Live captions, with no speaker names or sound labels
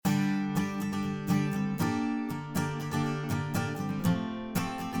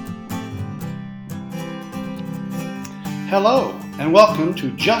Hello, and welcome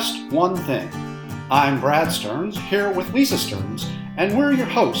to Just One Thing. I'm Brad Stearns, here with Lisa Stearns, and we're your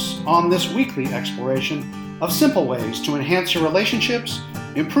hosts on this weekly exploration of simple ways to enhance your relationships,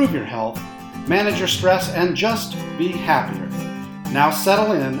 improve your health, manage your stress, and just be happier. Now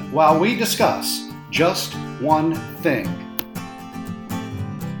settle in while we discuss just one thing.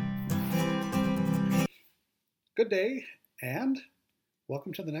 Good day, and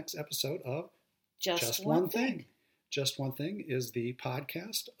welcome to the next episode of Just One Thing. Just One Thing is the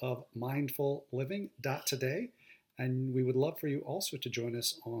podcast of Mindful Living Today, and we would love for you also to join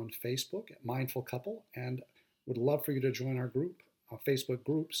us on Facebook at Mindful Couple, and would love for you to join our group, our Facebook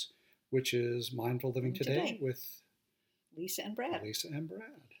groups, which is Mindful Living Today with Lisa and Brad.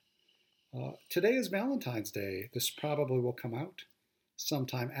 Today is Valentine's Day. This probably will come out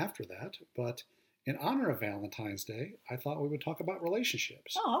sometime after that, but in honor of Valentine's Day, I thought we would talk about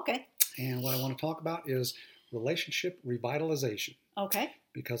relationships. Oh, okay. And what I want to talk about is relationship revitalization. Okay.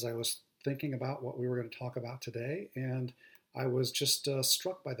 Because I was thinking about what we were going to talk about today, and I was just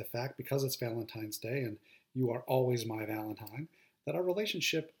struck by the fact, because it's Valentine's Day and you are always my Valentine, that our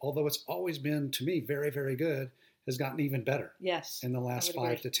relationship, although it's always been, to me, very, very good, has gotten even better. Yes. In the last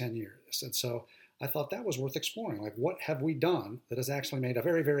 5 to 10 years. And so I thought that was worth exploring. Like, what have we done that has actually made a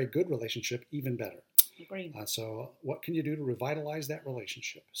very, very good relationship even better? Agreed. So what can you do to revitalize that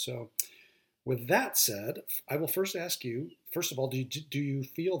relationship? So with that said, I will first ask you, first of all, do you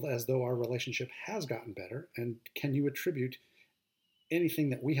feel as though our relationship has gotten better? And can you attribute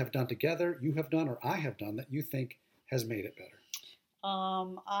anything that we have done together, you have done, or I have done that you think has made it better?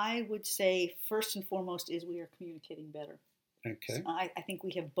 I would say first and foremost is we are communicating better. Okay. So I think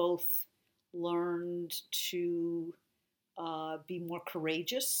we have both learned to be more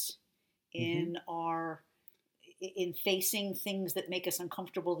courageous in in facing things that make us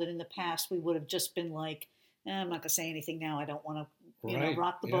uncomfortable, that in the past we would have just been like, I'm not going to say anything now. I don't want to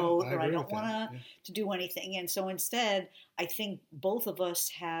rock the boat, or I don't want to do anything. And so instead, I think both of us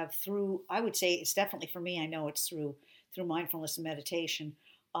have, through, I would say it's definitely for me, I know it's through mindfulness and meditation,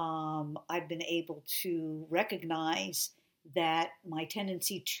 I've been able to recognize that my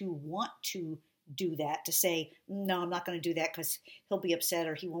tendency to want to do that, to say, no, I'm not going to do that because he'll be upset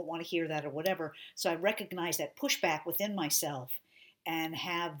or he won't want to hear that or whatever. So I recognize that pushback within myself and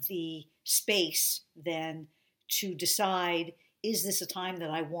have the space then to decide, is this a time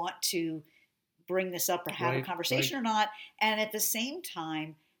that I want to bring this up or have a conversation or not? And at the same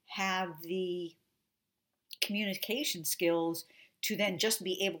time, have the communication skills to then just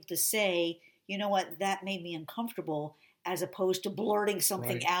be able to say, you know what, that made me uncomfortable, as opposed to blurting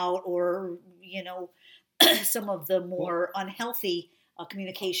something out, or, some of the more unhealthy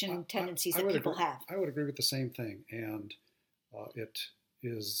communication tendencies that people have. I would agree with the same thing. And it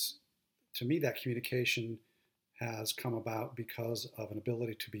is, to me, that communication has come about because of an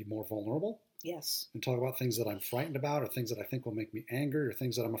ability to be more vulnerable. Yes. And talk about things that I'm frightened about, or things that I think will make me angry, or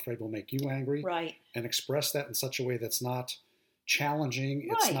things that I'm afraid will make you angry. Right. And express that in such a way that's not challenging,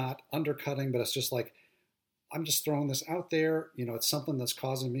 it's not undercutting, but it's just like, I'm just throwing this out there. It's something that's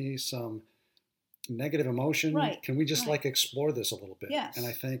causing me some negative emotion. Right. Can we just explore this a little bit? Yes. And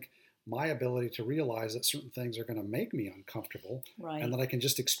I think my ability to realize that certain things are going to make me uncomfortable, and that I can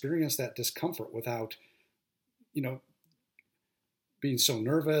just experience that discomfort without, being so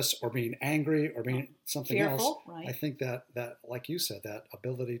nervous or being angry or being something fearful, else. Right. I think that, like you said, that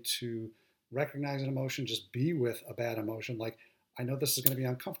ability to recognize an emotion, just be with a bad emotion. Like, I know this is going to be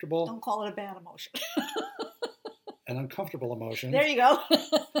uncomfortable. Don't call it a bad emotion. An uncomfortable emotion. There you go.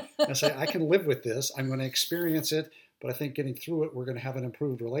 And say, I can live with this. I'm going to experience it, but I think getting through it, we're going to have an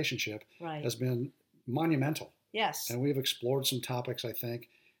improved relationship. Has been monumental. Yes. And we've explored some topics, I think,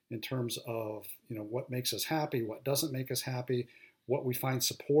 in terms of, what makes us happy, what doesn't make us happy, what we find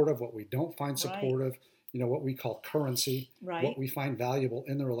supportive, what we don't find supportive, what we call currency, what we find valuable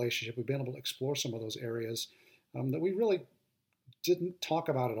in the relationship. We've been able to explore some of those areas that we really didn't talk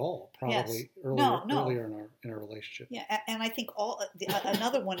about at all, probably earlier in our relationship. Yeah, and I think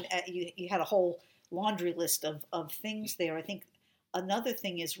another one, you had a whole laundry list of things there. I think another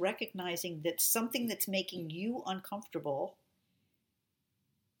thing is recognizing that something that's making you uncomfortable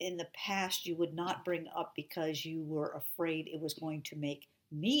in the past you would not bring up because you were afraid it was going to make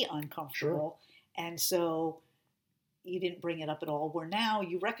me uncomfortable. Sure. And so you didn't bring it up at all, where now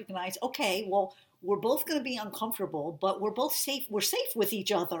you recognize, okay, well, we're both going to be uncomfortable, but we're both safe. We're safe with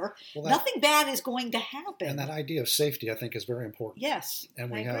each other. Well, nothing bad is going to happen. And that idea of safety, I think, is very important. Yes, and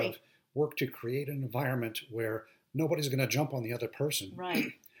we have worked to create an environment where nobody's going to jump on the other person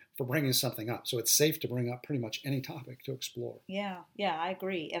for bringing something up. So it's safe to bring up pretty much any topic to explore. Yeah, I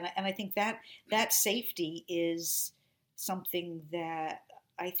agree. And I think that safety is something that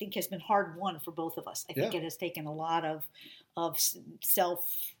I think has been hard won for both of us. I think it has taken a lot of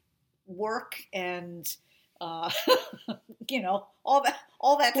self work and all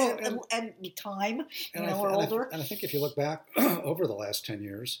that well, and time. We're older. And I think if you look back over the last 10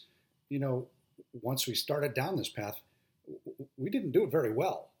 years, once we started down this path, we didn't do it very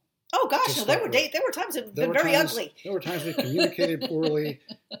well. Oh gosh, no! There were times that been very ugly. There were times we communicated poorly.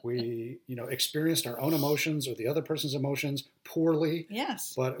 We, experienced our own emotions or the other person's emotions poorly.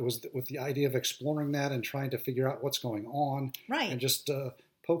 Yes. But it was with the idea of exploring that and trying to figure out what's going on. Right. And just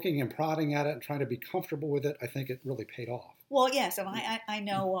poking and prodding at it and trying to be comfortable with it. I think it really paid off. Well, yes, and I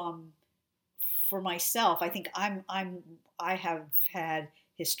know for myself, I think I have had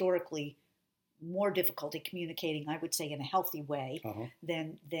historically more difficulty communicating, I would say, in a healthy way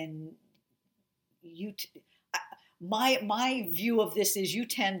than you. My view of this is you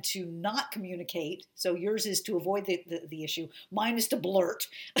tend to not communicate. So yours is to avoid the issue. Mine is to blurt.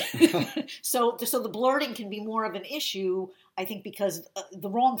 So the blurting can be more of an issue, I think, because the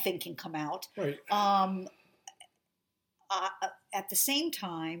wrong thing can come out. Right. At the same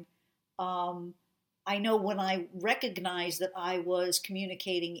time, I know when I recognized that I was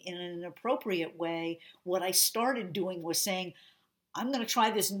communicating in an appropriate way, what I started doing was saying, I'm going to try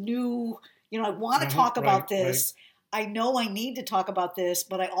this new, I want to talk about this. Right. I know I need to talk about this,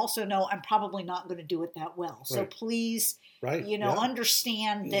 but I also know I'm probably not going to do it that well. So please,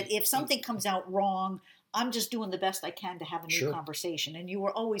 understand that if something comes out wrong, I'm just doing the best I can to have a new conversation. And you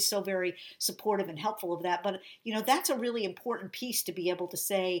were always so very supportive and helpful of that. But, that's a really important piece to be able to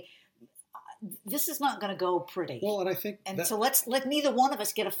say, this is not going to go pretty. Well, and I think... so let neither one of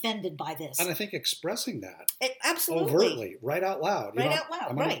us get offended by this. And I think expressing that... absolutely. Overtly, right out loud.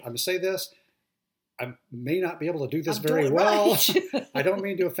 I'm going to say this. I may not be able to do this very well. Right. I don't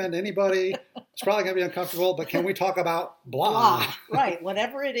mean to offend anybody. It's probably going to be uncomfortable, but can we talk about blah? Right.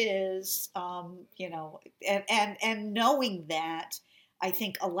 Whatever it is, and knowing that, I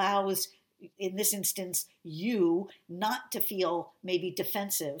think allows, in this instance, you not to feel maybe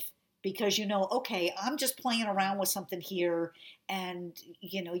defensive. Because okay, I'm just playing around with something here, and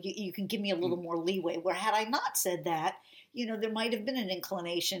you can give me a little more leeway. Where had I not said that, there might have been an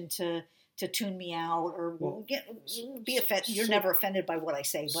inclination to tune me out or be offended. You're never offended by what I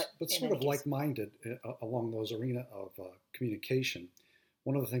say, but sort of like-minded along those arena of communication.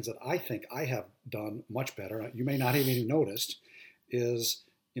 One of the things that I think I have done much better, you may not have even noticed, is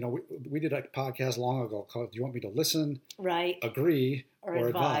we did a podcast long ago called "Do You Want Me to Listen, Agree, or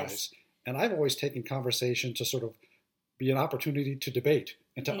Advise?" And I've always taken conversation to sort of be an opportunity to debate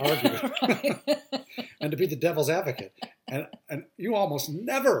and to argue and to be the devil's advocate. And you almost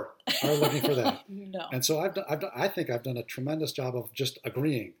never are looking for that. No. And so I think I've done a tremendous job of just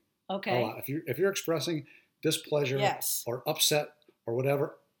agreeing. Okay. A lot. If you're expressing displeasure or upset or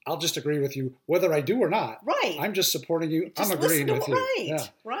whatever, I'll just agree with you, whether I do or not. Right. I'm just supporting you. I'm agreeing with you. Right. Yeah.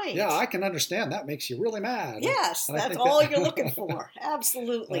 Right. Yeah, I can understand. That makes you really mad. Yes, that's all you're looking for.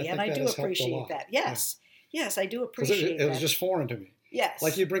 Absolutely. And I do appreciate that. Yes. Yeah. Yes, I do appreciate that. It was just foreign to me. Yes.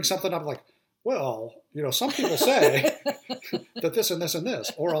 Like you bring something up like, well, some people say that this and this and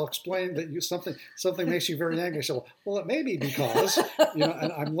this, or I'll explain that something makes you very angry. So, well, it may be because,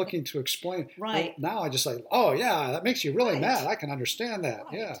 and I'm looking to explain. Right. Well, now I just say, oh yeah, that makes you really mad. I can understand that.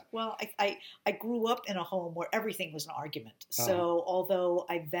 Right. Yeah. Well, I grew up in a home where everything was an argument. So although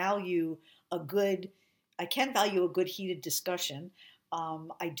I can value a good heated discussion,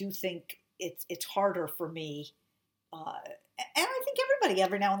 I do think it's harder for me. And I think everybody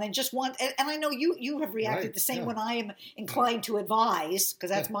every now and then just wants, and I know you have reacted the same when I am inclined to advise, because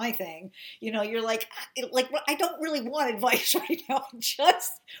that's my thing. You're like, I don't really want advice right now. I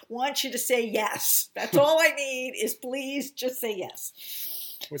just want you to say yes. That's all I need is please just say yes.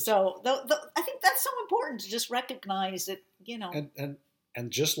 So I think that's so important to just recognize that,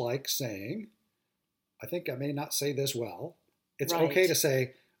 And just like saying, I think I may not say this well. It's okay to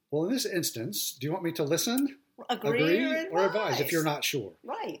say, well, in this instance, do you want me to listen? Agree or advise if you're not sure.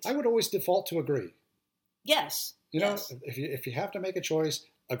 Right. I would always default to agree. Yes. If you have to make a choice,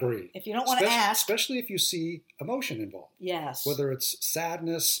 agree. If you don't want to ask. Especially if you see emotion involved. Yes. Whether it's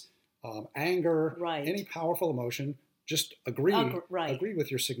sadness, anger, any powerful emotion, just agree. Agree with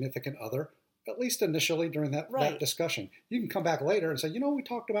your significant other, at least initially during that discussion. You can come back later and say, we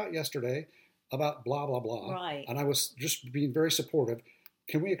talked about yesterday about blah, blah, blah. Right. And I was just being very supportive.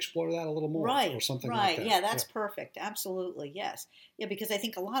 Can we explore that a little more or something like that? Yeah, that's perfect. Absolutely, yes. Yeah, because I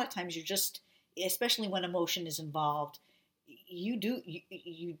think a lot of times you're just, especially when emotion is involved, you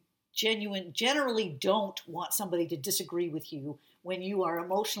generally don't want somebody to disagree with you when you are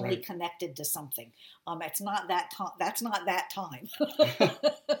emotionally Right. connected to something. It's not that time. That's not that time.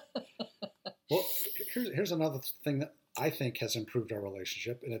 Well, here's another thing that I think has improved our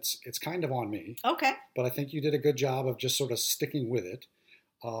relationship, and it's kind of on me. Okay. But I think you did a good job of just sort of sticking with it.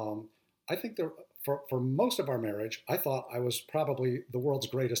 I think for most of our marriage, I thought I was probably the world's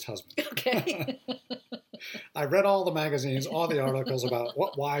greatest husband. Okay. I read all the magazines, all the articles about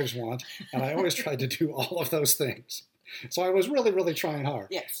what wives want, and I always tried to do all of those things. So I was really, really trying hard.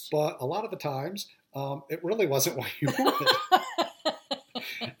 Yes. But a lot of the times, it really wasn't what you wanted.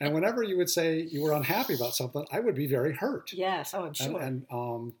 And whenever you would say you were unhappy about something, I would be very hurt. Yes. Oh, I'm sure. And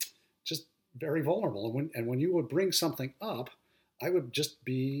just very vulnerable. And when you would bring something up, I would just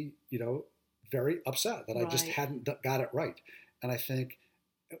be, very upset that I just Right. hadn't got it right. And I think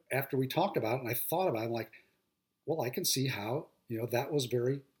after we talked about it and I thought about it, I'm like, well, I can see how, that was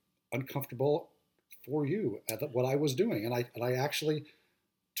very uncomfortable for you at what I was doing. And I actually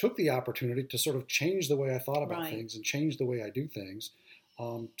took the opportunity to sort of change the way I thought about Right. things and change the way I do things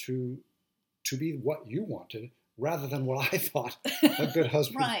to be what you wanted rather than what I thought a good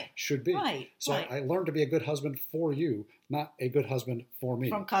husband Right. should be. Right. So right. I learned to be a good husband for you, not a good husband for me.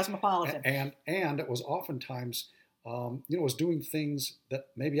 From Cosmopolitan. And it was oftentimes, it was doing things that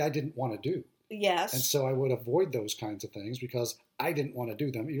maybe I didn't want to do. Yes. And so I would avoid those kinds of things because I didn't want to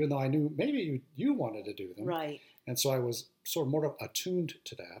do them, even though I knew maybe you wanted to do them. Right. And so I was sort of more attuned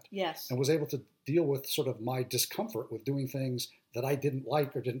to that. Yes. And was able to deal with sort of my discomfort with doing things that I didn't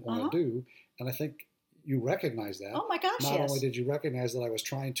like or didn't want to do. And I think you recognize that. Oh my gosh, Not yes. only did you recognize that I was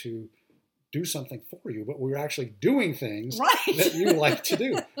trying to do something for you, but we were actually doing things Right. that you like to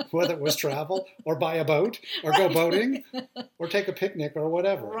do, whether it was travel or buy a boat or go boating or take a picnic or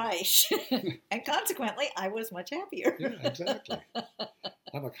whatever. Right. And consequently, I was much happier. Yeah, exactly.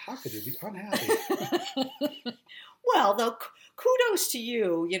 I'm like, how could you be unhappy? Well, though, kudos to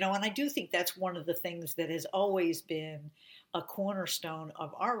you, and I do think that's one of the things that has always been a cornerstone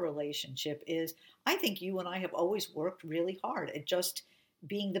of our relationship is I think you and I have always worked really hard at just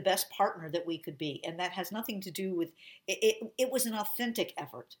being the best partner that we could be. And that has nothing to do with it. It was an authentic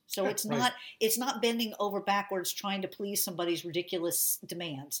effort. So Yeah, it's not bending over backwards trying to please somebody's ridiculous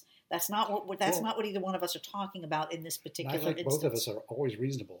demands. That's not what either one of us are talking about in this particular I think instance. both of us are always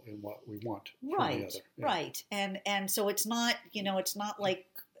reasonable in what we want from the Right, other. Yeah. right. And so it's not, it's not like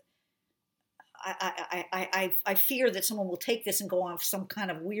I fear that someone will take this and go on some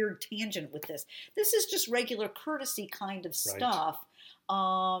kind of weird tangent with this. This is just regular courtesy kind of stuff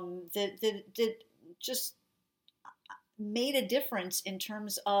that just made a difference in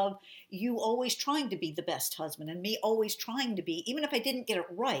terms of you always trying to be the best husband and me always trying to be, even if I didn't get it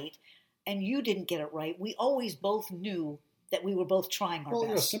right and you didn't get it right, we always both knew that we were both trying our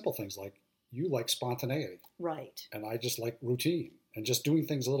best. Simple things like you like spontaneity. Right. And I just like routine and just doing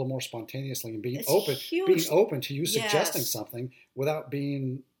things a little more spontaneously and being It's open to you Yes. suggesting something without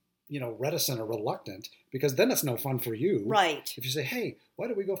being, reticent or reluctant, because then it's no fun for you. Right. If you say, hey, why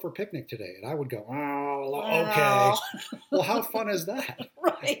don't we go for a picnic today? And I would go, oh, okay. Well. Well, how fun is that?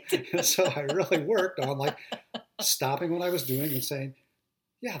 Right. And so I really worked on stopping what I was doing and saying,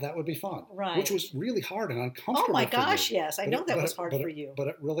 yeah, that would be fun. Right. Which was really hard and uncomfortable. Oh my for gosh, me. yes. I know that was hard for you. But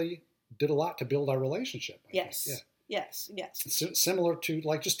it really did a lot to build our relationship. I Yes. think. Yeah. Yes. Similar to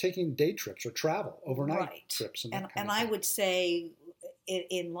just taking day trips or travel, overnight Right. trips. And I would say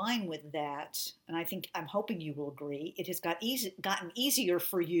in line with that, and I'm hoping you will agree, it has gotten easier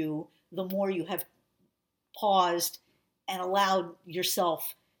for you the more you have paused and allowed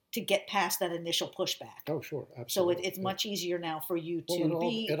yourself to get past that initial pushback. Oh, sure. Absolutely. So it's much easier now for you to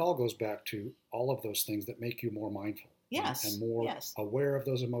it all goes back to all of those things that make you more mindful. Yes. And more yes. aware of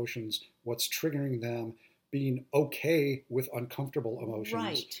those emotions, what's triggering them, being okay with uncomfortable emotions.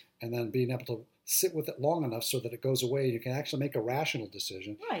 Right. And then being able to sit with it long enough so that it goes away. You can actually make a rational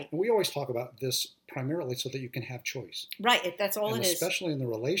decision. Right. And we always talk about this primarily so that you can have choice. Right. That's all and it is. Especially in the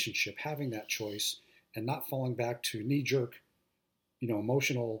relationship, having that choice and not falling back to knee-jerk,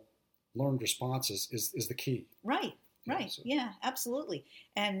 emotional learned responses is the key. Right. Yeah, Right. so. Yeah, absolutely.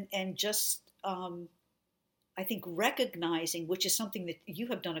 And just I think recognizing, which is something that you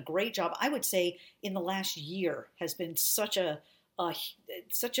have done a great job, I would say in the last year has been such a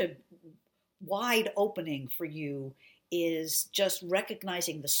wide opening for you, is just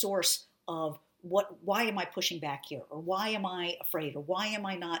recognizing the source of why am I pushing back here? Or why am I afraid? Or why am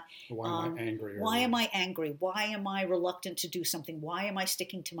I not? Why am I angry? Why am I angry? Why am I reluctant to do something? Why am I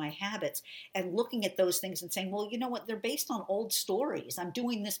sticking to my habits? And looking at those things and saying, well, you know what? They're based on old stories. I'm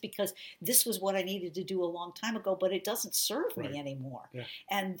doing this because this was what I needed to do a long time ago, but it doesn't serve me anymore. Yeah.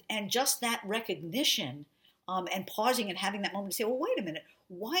 And just that recognition and pausing and having that moment to say, well, wait a minute.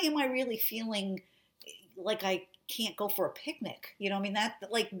 Why am I really feeling like I can't go for a picnic? You know, I mean, that,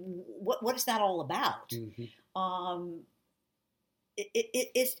 like, what is that all about? Mm-hmm.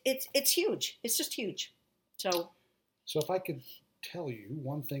 It's huge. It's just huge. So if I could tell you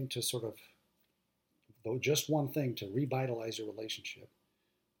one thing to sort of, though just one thing to revitalize your relationship,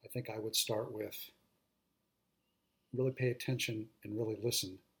 I think I would start with really pay attention and really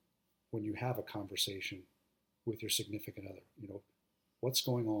listen when you have a conversation with your significant other. You know, what's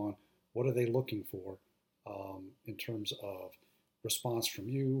going on? What are they looking for in terms of response from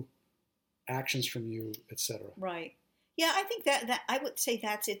you, actions from you, etc. Right. Yeah, I think that I would say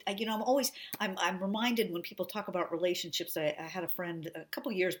that's it. You know, I'm reminded when people talk about relationships. I had a friend a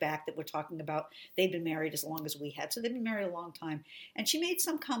couple years back that were talking about they'd been married as long as we had, so they've been married a long time, and she made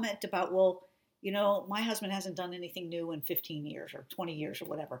some comment about, well, you know, my husband hasn't done anything new in 15 years or 20 years or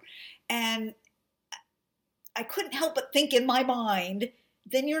whatever, and I couldn't help but think in my mind,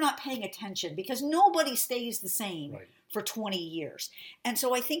 then you're not paying attention, because nobody stays the same for 20 years. And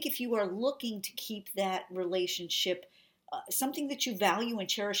so I think if you are looking to keep that relationship something that you value and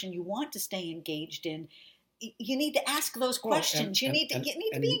cherish and you want to stay engaged in, you need to ask those questions. You need to be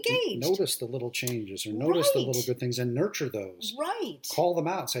engaged. Notice the little changes, or notice the little good things, and nurture those. Right. Call them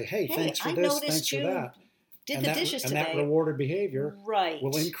out. Say, hey, thanks for this, thanks for that. Did the dishes today. And that rewarded behavior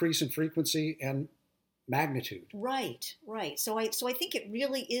will increase in frequency and magnitude. Right. So I think it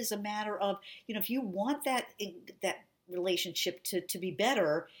really is a matter of, you know, if you want that relationship to be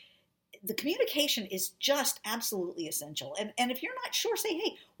better, the communication is just absolutely essential. And if you're not sure, say,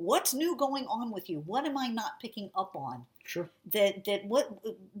 hey, what's new going on with you? What am I not picking up on? Sure. That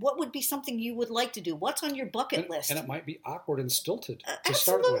what would be something you would like to do? What's on your bucket list? And it might be awkward and stilted to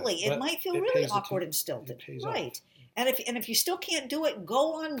absolutely. Start with. It might feel really awkward and stilted. Right. And if you still can't do it,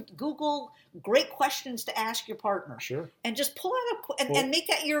 go on Google great questions to ask your partner. Sure. And just pull out and make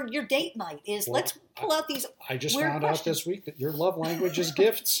that your date night is let's pull out these. I just found out this week that your love language is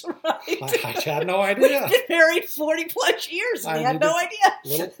gifts. Right. I had no idea. We've been married 40 plus years and I had no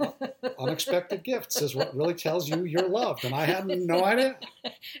idea. Little unexpected gifts is what really tells you you're loved, and I had no idea.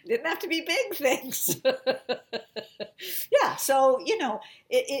 Didn't have to be big things. Yeah. So, you know,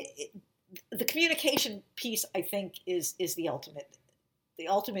 the communication piece, I think, is the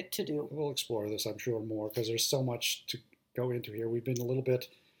ultimate to do. We'll explore this, I'm sure, more, because there's so much to go into here. We've been a little bit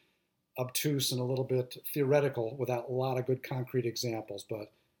obtuse and a little bit theoretical without a lot of good concrete examples,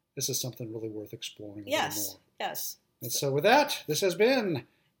 but this is something really worth exploring a little more. Yes. And so with that, this has been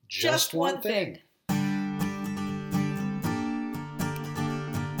Just One Thing.